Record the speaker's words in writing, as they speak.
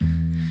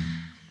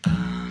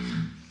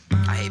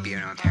hate being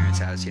at my parents'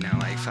 house, you know,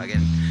 like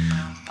fucking,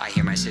 I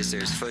hear my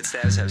sister's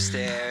footsteps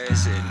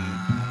upstairs, and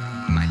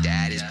my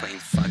dad is playing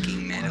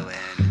fucking mandolin.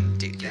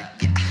 Dude, yeah,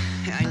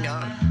 I know.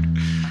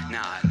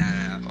 No,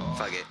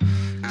 fuck it.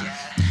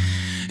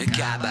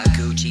 Got my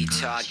Gucci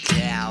talked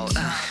out.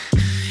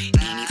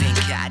 Ain't even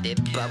got it,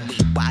 but we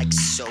walk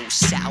so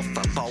south.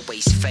 I'm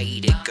always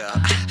faded,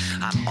 girl.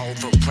 I'm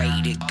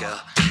overrated, girl.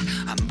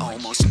 I'm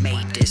almost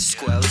made this.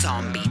 Squirrels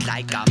on me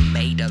like I'm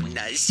made of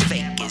nuts.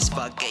 Fake as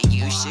fuck, and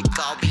you should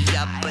call me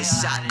up or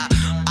something.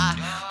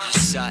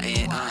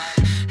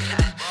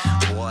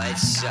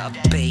 What's up,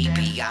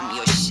 baby? I'm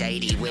your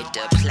shady with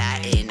the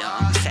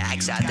platinum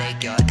facts. I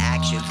think you're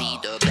actually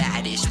the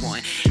baddest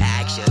one.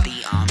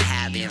 Actually, I'm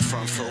having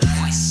fun for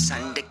once.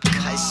 On the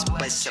cusp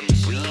of some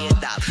real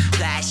love.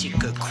 Flash, you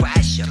could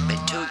crash up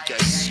into your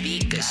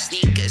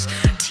sneakers.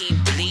 Team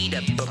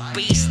leader,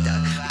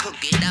 barista.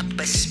 Cooking up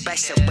a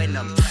special when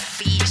I'm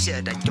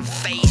featured on your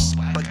face.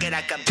 But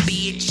I can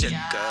beat you,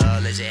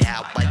 girl. Is it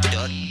how I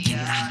look?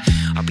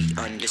 I'll be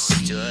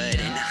understood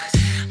and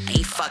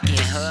ain't fucking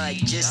hood,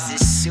 just a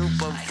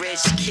super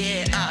rich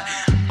kid.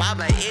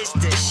 Mama is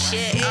the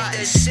shit.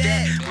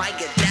 Might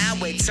get down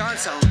with on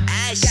some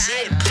ass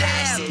shit.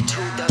 Pass it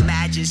to the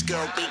matches,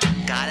 girl. We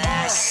gotta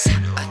ask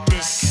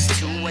this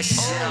to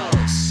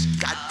ourselves.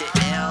 Got the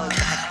L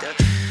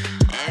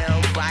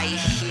right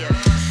here.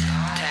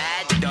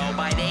 Pado,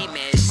 my name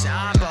is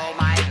Sampo.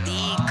 My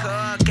D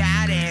cook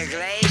out in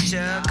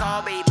Glacier.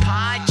 Call me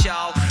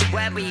Poncho.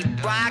 When we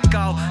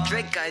rocko,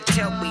 drink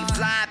until we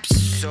flop.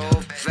 So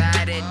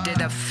fat into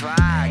the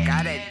fire.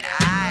 Got an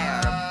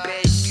eye or a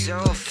bitch so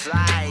fly.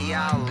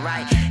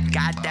 Alright,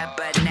 got that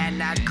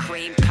banana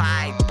cream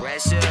pie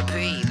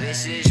recipe.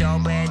 This is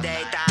open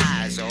they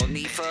thighs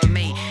only for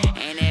me.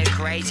 Ain't it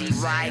crazy,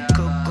 right?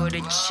 Cook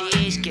the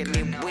cheese, give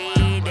me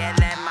weed and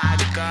let my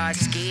girl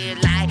ski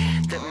like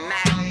the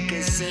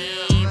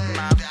magazine.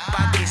 My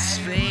fucking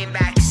spring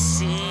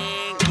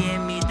vaccine.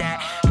 Give me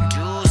that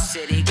dual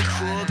city,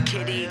 cool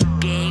kitty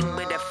game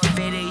with a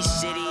fitty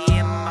city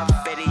in my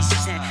fitty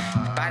scent.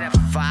 By the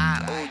fire,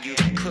 oh, you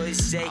could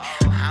say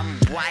I'm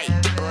white,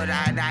 but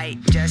I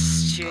like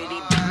just shitty